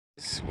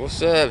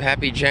What's up?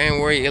 Happy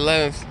January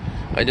 11th.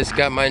 I just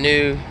got my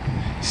new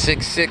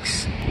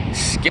 6'6"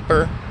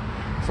 skipper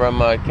from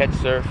Catch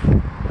Surf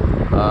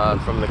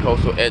from the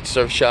Coastal Edge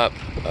Surf Shop,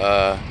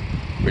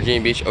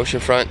 Virginia Beach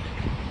Oceanfront,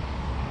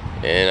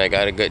 and I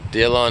got a good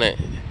deal on it.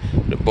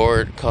 The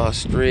board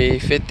cost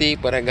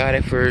 $350, but I got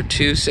it for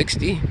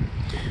 $260.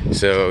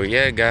 So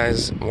yeah,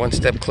 guys, one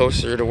step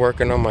closer to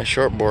working on my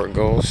shortboard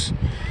goals.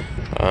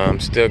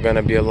 I'm still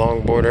gonna be a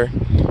longboarder,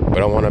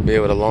 but I want to be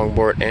able to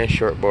longboard and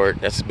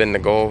shortboard. That's been the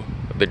goal,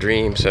 the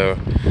dream. So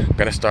I'm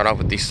gonna start off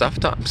with these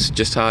soft tops,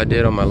 just how I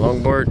did on my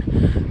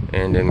longboard,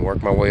 and then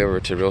work my way over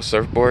to real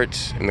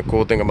surfboards. And the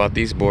cool thing about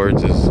these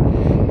boards is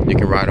you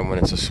can ride them when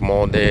it's a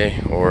small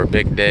day or a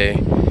big day,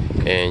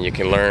 and you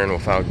can learn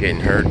without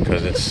getting hurt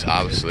because it's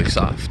obviously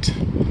soft,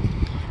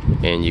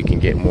 and you can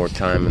get more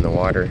time in the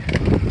water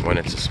when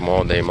it's a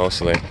small day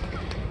mostly,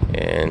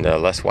 and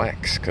less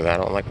wax because I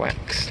don't like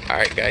wax. All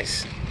right,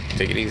 guys,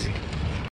 take it easy.